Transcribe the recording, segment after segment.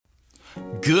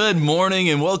Good morning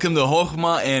and welcome to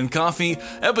Chokhmah and Coffee,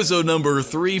 episode number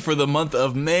 3 for the month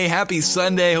of May. Happy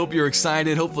Sunday. Hope you're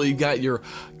excited. Hopefully you got your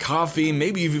coffee.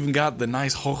 Maybe you've even got the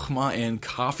nice Chokhmah and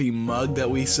Coffee mug that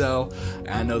we sell.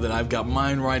 I know that I've got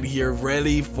mine right here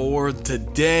ready for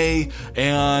today,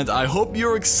 and I hope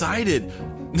you're excited.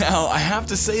 Now, I have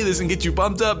to say this and get you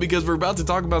pumped up because we're about to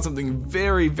talk about something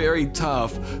very, very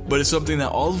tough, but it's something that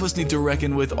all of us need to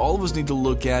reckon with, all of us need to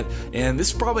look at, and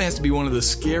this probably has to be one of the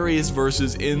scariest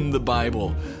verses in the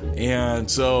Bible.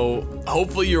 And so,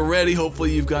 hopefully you're ready,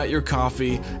 hopefully you've got your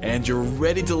coffee, and you're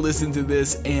ready to listen to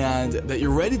this, and that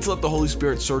you're ready to let the Holy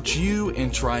Spirit search you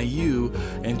and try you,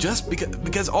 and just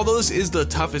because although this is the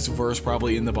toughest verse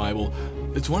probably in the Bible,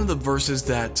 it's one of the verses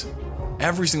that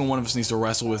every single one of us needs to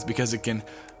wrestle with because it can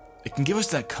give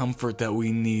us that comfort that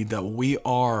we need, that we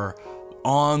are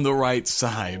on the right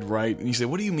side, right? And you say,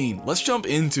 what do you mean? Let's jump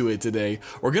into it today.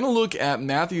 We're going to look at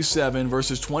Matthew 7,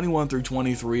 verses 21 through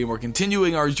 23, and we're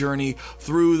continuing our journey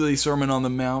through the Sermon on the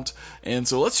Mount. And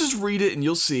so let's just read it and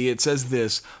you'll see. It says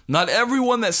this: "Not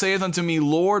everyone that saith unto me,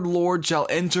 Lord, Lord, shall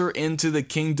enter into the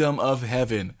kingdom of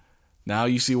heaven." Now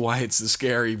you see why it's the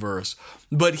scary verse.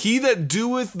 "But he that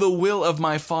doeth the will of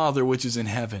my Father which is in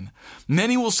heaven.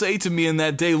 Many will say to me in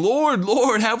that day, Lord,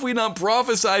 Lord, have we not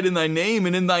prophesied in thy name,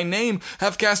 and in thy name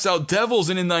have cast out devils,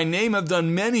 and in thy name have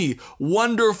done many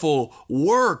wonderful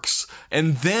works?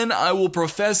 And then I will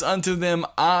profess unto them,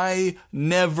 I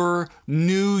never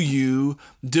knew you.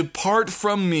 Depart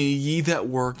from me, ye that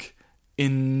work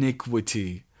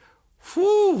iniquity."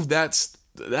 Whew, that's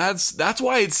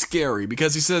why it's scary,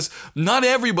 because he says, not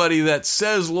everybody that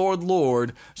says, Lord,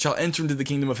 Lord, shall enter into the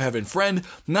kingdom of heaven. Friend,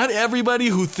 not everybody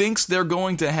who thinks they're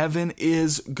going to heaven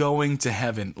is going to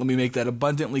heaven. Let me make that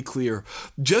abundantly clear.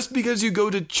 Just because you go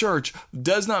to church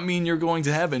does not mean you're going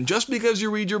to heaven. Just because you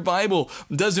read your Bible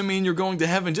doesn't mean you're going to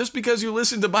heaven. Just because you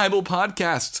listen to Bible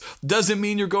podcasts doesn't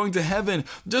mean you're going to heaven.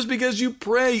 Just because you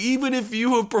pray, even if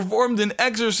you have performed an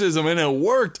exorcism and it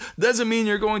worked, doesn't mean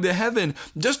you're going to heaven.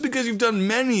 Just because you've done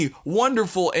many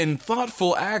wonderful and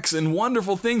thoughtful acts and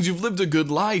wonderful things, you've lived a good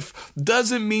life,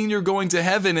 doesn't mean you're going to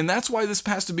heaven. And that's why this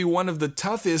has to be one of the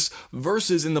toughest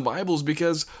verses in the Bible,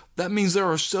 because that means there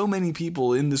are so many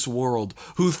people in this world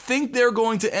who think they're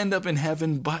going to end up in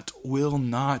heaven but will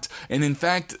not. And in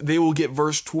fact, they will get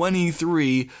verse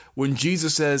 23 when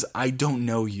Jesus says, I don't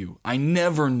know you. I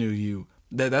never knew you.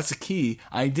 That's the key.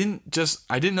 I didn't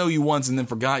know you once and then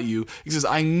forgot you. He says,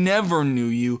 I never knew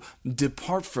you.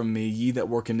 Depart from me, ye that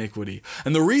work iniquity.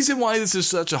 And the reason why this is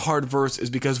such a hard verse is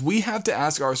because we have to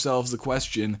ask ourselves the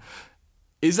question,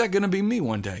 is that going to be me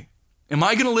one day? Am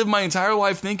I going to live my entire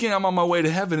life thinking I'm on my way to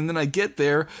heaven, and then I get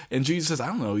there and Jesus says, I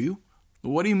don't know you.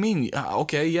 What do you mean?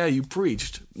 Okay, yeah, you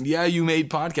preached. Yeah, you made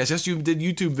podcasts. Yes, you did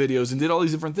YouTube videos and did all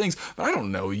these different things, but I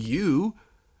don't know you.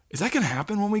 Is that going to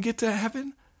happen when we get to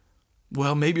heaven?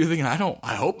 Well, maybe you're thinking,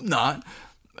 I hope not.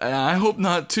 I hope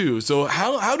not too. So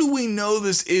how do we know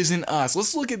this isn't us?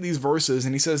 Let's look at these verses,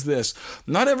 and he says this: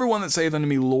 not everyone that saith unto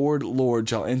me, Lord, Lord,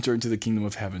 shall enter into the kingdom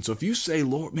of heaven. So if you say,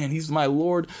 Lord, man, he's my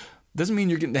Lord, doesn't mean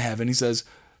you're getting to heaven. He says,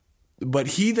 but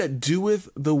he that doeth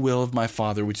the will of my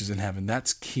Father which is in heaven.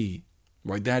 That's key,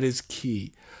 right? That is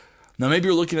key. Now, maybe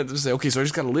you're looking at this and say, okay, so I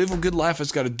just got to live a good life. I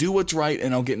just got to do what's right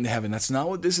and I'll get into heaven. That's not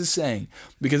what this is saying.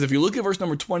 Because if you look at verse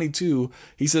number 22,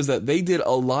 he says that they did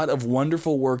a lot of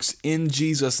wonderful works in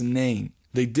Jesus' name.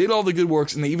 They did all the good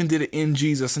works and they even did it in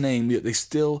Jesus' name, yet they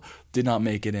still did not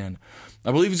make it in.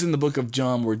 I believe it's in the book of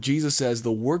John where Jesus says,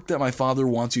 the work that my Father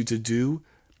wants you to do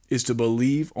is to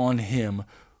believe on him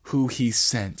who he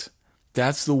sent.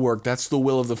 That's the work. That's the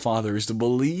will of the Father, is to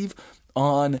believe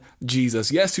on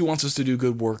Jesus. Yes, he wants us to do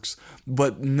good works,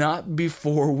 but not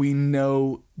before we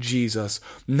know Jesus,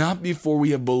 not before we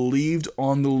have believed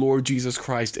on the Lord Jesus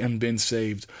Christ and been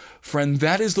saved. Friend,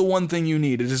 that is the one thing you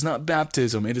need. It is not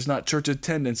baptism. It is not church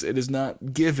attendance. It is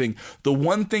not giving. The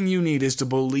one thing you need is to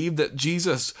believe that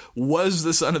Jesus was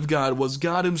the Son of God, was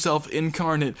God himself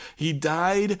incarnate. He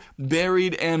died,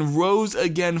 buried, and rose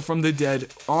again from the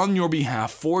dead on your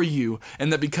behalf for you,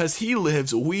 and that because he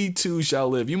lives, we too shall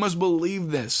live. You must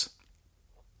believe this.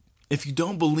 If you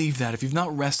don't believe that, if you've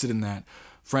not rested in that,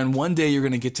 friend, one day you're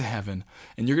going to get to heaven,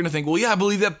 and you're going to think, well, yeah, I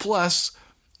believe that plus.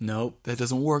 No, that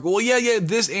doesn't work. Well, yeah,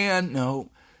 this and.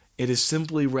 No, it is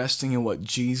simply resting in what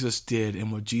Jesus did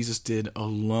and what Jesus did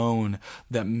alone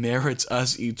that merits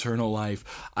us eternal life.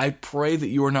 I pray that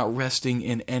you are not resting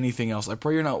in anything else. I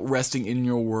pray you're not resting in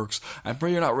your works. I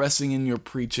pray you're not resting in your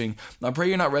preaching. I pray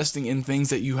you're not resting in things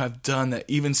that you have done that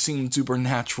even seem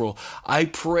supernatural. I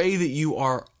pray that you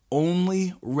are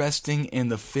only resting in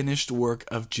the finished work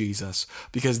of Jesus,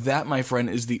 because that, my friend,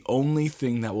 is the only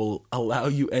thing that will allow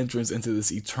you entrance into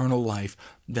this eternal life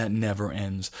that never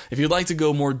ends. If you'd like to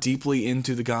go more deeply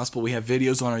into the gospel, we have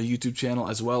videos on our YouTube channel,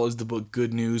 as well as the book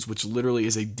Good News, which literally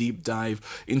is a deep dive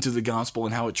into the gospel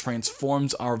and how it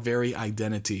transforms our very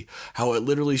identity, how it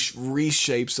literally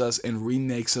reshapes us and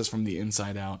remakes us from the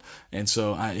inside out. And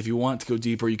so if you want to go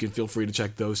deeper, you can feel free to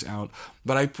check those out.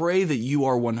 But I pray that you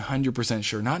are 100%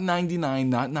 sure, not 99,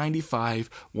 not 95,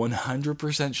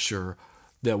 100% sure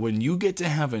that when you get to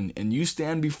heaven and you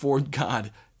stand before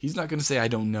God, He's not going to say, I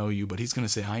don't know you, but He's going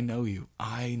to say, I know you.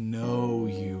 I know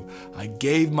you. I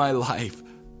gave my life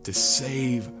to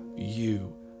save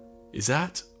you. Is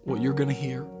that what you're going to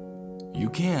hear?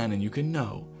 You can, and you can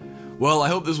know. Well, I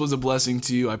hope this was a blessing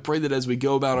to you. I pray that as we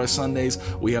go about our Sundays,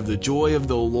 we have the joy of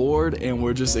the Lord, and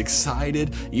we're just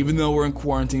excited. Even though we're in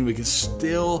quarantine, we can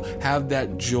still have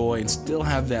that joy and still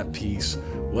have that peace.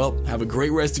 Well, have a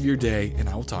great rest of your day, and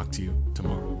I will talk to you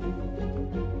tomorrow.